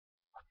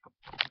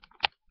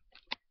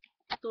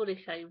Story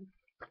time.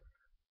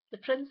 The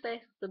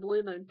Princess of the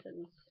Blue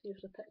Mountains.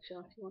 Here's a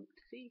picture if you want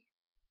to see.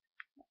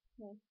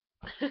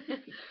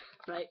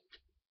 Right.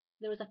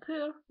 There was a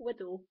poor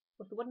widow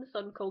with one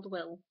son called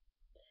Will.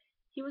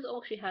 He was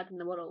all she had in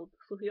the world,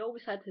 so he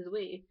always had his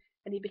way,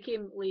 and he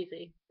became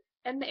lazy.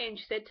 In the end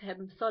she said to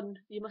him, "Son,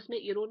 you must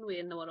make your own way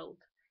in the world.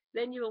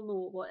 Then you will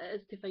know what it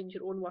is to find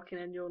your own work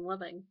and earn your own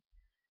living."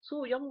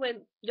 So young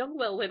Will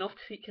went off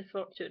to seek his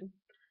fortune.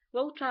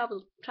 Will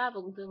travelled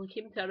until he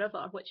came to a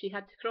river which he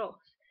had to cross.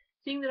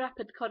 Seeing the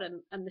rapid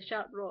current and the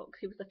sharp rocks,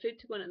 he was afraid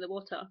to go into the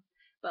water,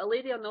 but a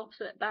lady on the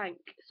opposite bank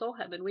saw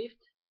him and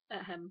waved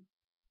at him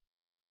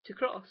to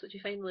cross, which he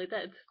finally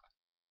did.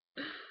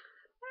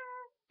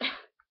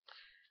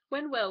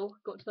 When Will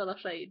got to the other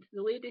side,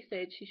 the lady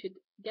said she should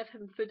give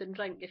him food and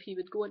drink if he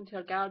would go into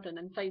her garden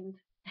and find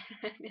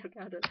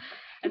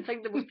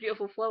the most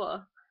beautiful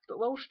flower. But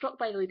Will, struck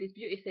by the lady's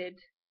beauty, said,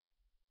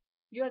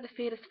 "You are the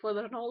fairest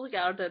flower in all the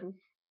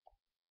garden."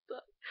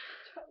 But,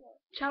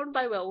 charmed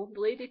by Will, the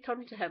lady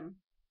turned to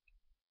him.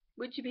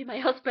 "Would you be my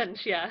husband?"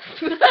 she asked.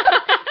 That's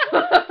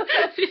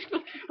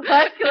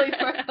really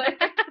quickly.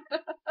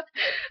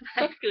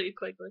 Escalate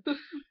quickly.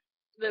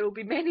 "There will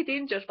be many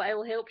dangers, but I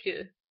will help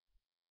you."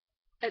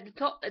 It did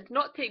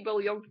not take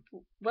Will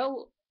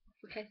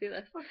can I say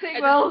this?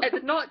 It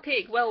did not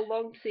take Will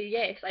long to say,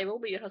 "Yes, I will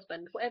be your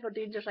husband, whatever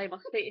dangers I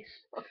must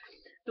face."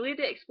 The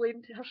lady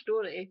explained her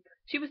story.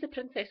 She was the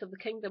princess of the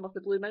kingdom of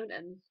the Blue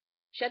Mountains.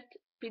 She had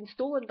been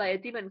stolen by a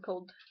demon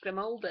called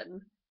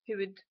Grimaldin, who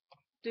would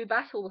do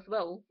battle with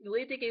Will. The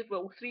lady gave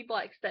Will 3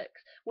 black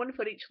sticks, one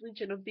for each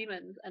legion of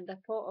demons, and a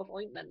pot of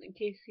ointment in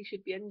case he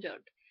should be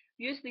injured.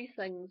 "Use these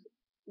things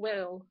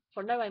well,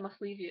 for now I must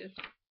leave you."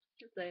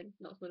 Then,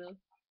 not so well.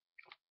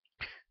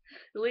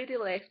 The lady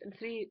left, and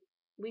 3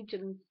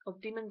 legions of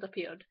demons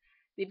appeared.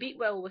 They beat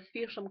Will with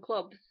fearsome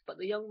clubs, but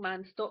the young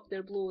man stopped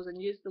their blows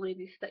and used the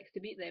lady's sticks to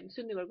beat them.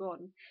 Soon they were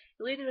gone.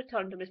 The lady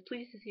returned and was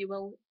pleased to see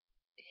Will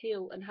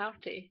hale and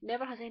hearty.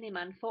 Never has any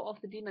man fought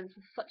off the demons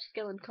with such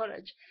skill and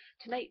courage.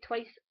 Tonight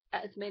twice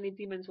as many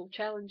demons will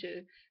challenge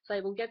you, so I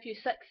will give you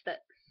 6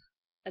 sticks.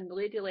 And the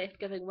lady left,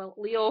 giving Will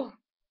a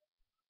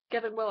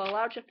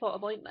larger pot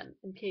of ointment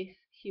in case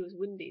he was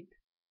wounded.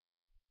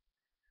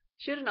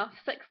 Sure enough,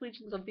 6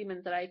 legions of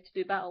demons arrived to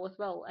do battle with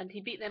Will, and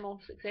he beat them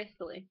all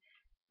successfully.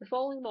 The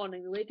following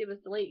morning, the lady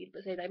was delighted,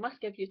 but said, "I must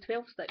give you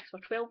 12 sticks, for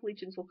 12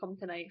 legions will come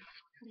tonight."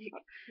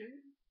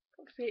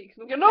 Fuck's sake.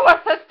 You know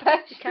what this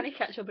bitch? She can't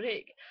catch a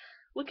break.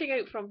 Looking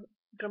out from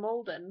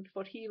Grimaldin,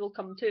 for he will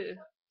come too.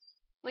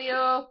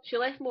 Leo. She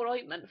left more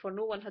ointment, for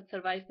no one had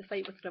survived the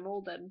fight with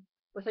Grimaldin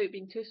without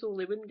being too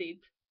sorely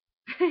wounded.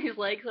 His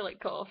legs are like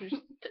cut off, and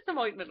just put some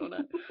ointment on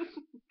it.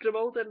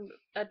 Grimaldin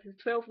and his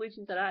 12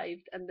 legions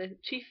arrived, and the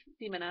chief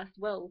demon asked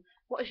Will,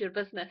 "What is your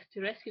business?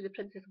 To rescue the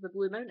princess of the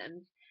Blue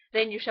Mountains?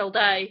 Then you shall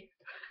die."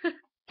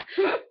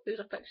 There's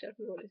a picture if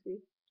you want to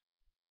see.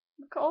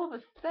 Look at all of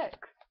his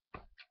sticks.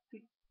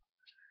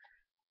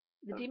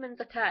 The demons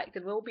attacked,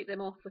 and Will beat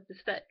them off with the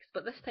sticks,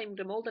 but this time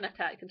Grimaldin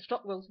attacked and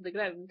struck Will to the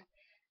ground.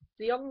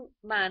 The young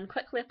man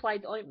quickly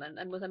applied the ointment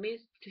and was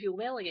amazed to feel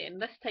well again.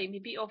 This time he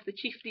beat off the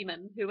chief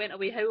demon, who went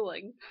away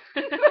howling.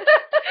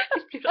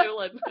 He's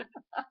howling.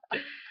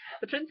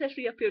 The princess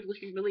reappeared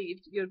looking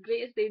relieved. "Your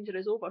greatest danger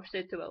is over," she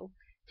said to Will.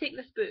 "Take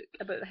this book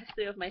about the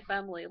history of my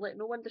family. Let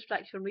no one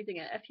distract you from reading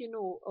it. If you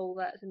know all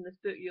that's in this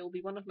book, you'll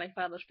be one of my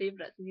father's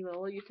favourites, and he will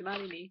allow you to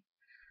marry me."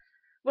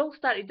 Will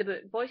started the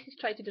book. Voices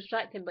tried to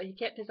distract him, but he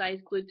kept his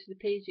eyes glued to the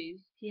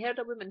pages. He heard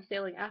a woman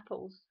selling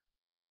apples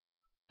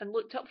and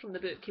looked up from the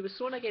book. He was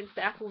thrown against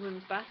the apple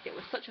woman's basket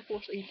with such a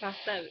force that he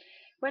passed out.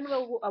 When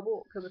Will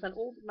awoke, there was an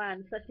old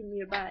man sitting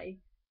nearby,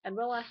 and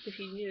Will asked if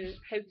he knew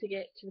how to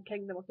get to the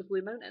kingdom of the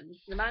Blue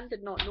Mountains. The man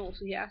did not know,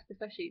 so he asked the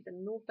fishes,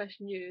 and no fish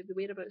knew the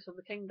whereabouts of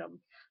the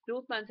kingdom. The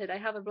old man said, "I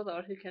have a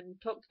brother who can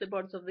talk to the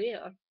birds of the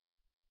air."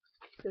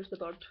 There's the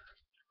bird.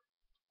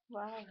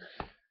 Wow.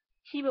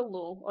 "He will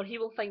know, or he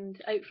will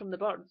find out from the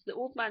birds." The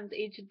old man's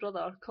aged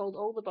brother called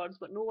all the birds,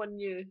 but no one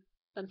knew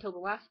until the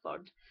last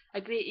bird. A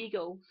great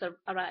eagle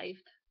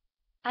arrived.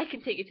 "I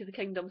can take you to the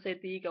kingdom,"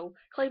 said the eagle.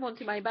 "Climb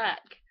onto my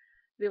back."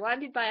 They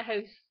landed by a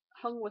house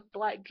hung with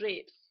black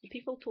drapes. The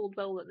people told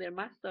Will that their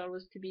master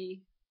was to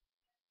be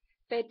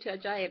fed to a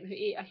giant who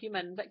ate a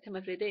human victim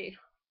every day.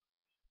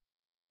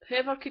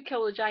 Whoever could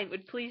kill the giant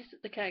would please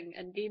the king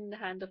and gain the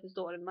hand of his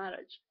daughter in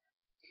marriage.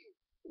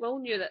 Will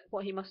knew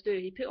what he must do.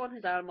 He put on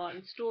his armour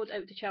and strode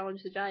out to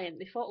challenge the giant.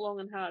 They fought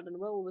long and hard, and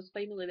Will was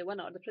finally the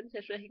winner. The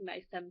princess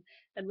recognised him,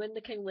 and when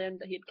the king learned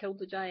that he had killed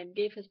the giant,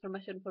 gave his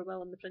permission for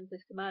Will and the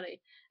princess to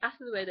marry.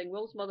 After the wedding,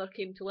 Will's mother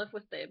came to live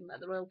with them at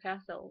the royal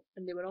castle,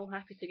 and they were all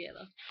happy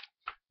together.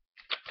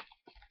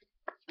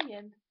 The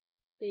end.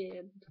 The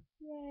end.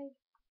 Yay.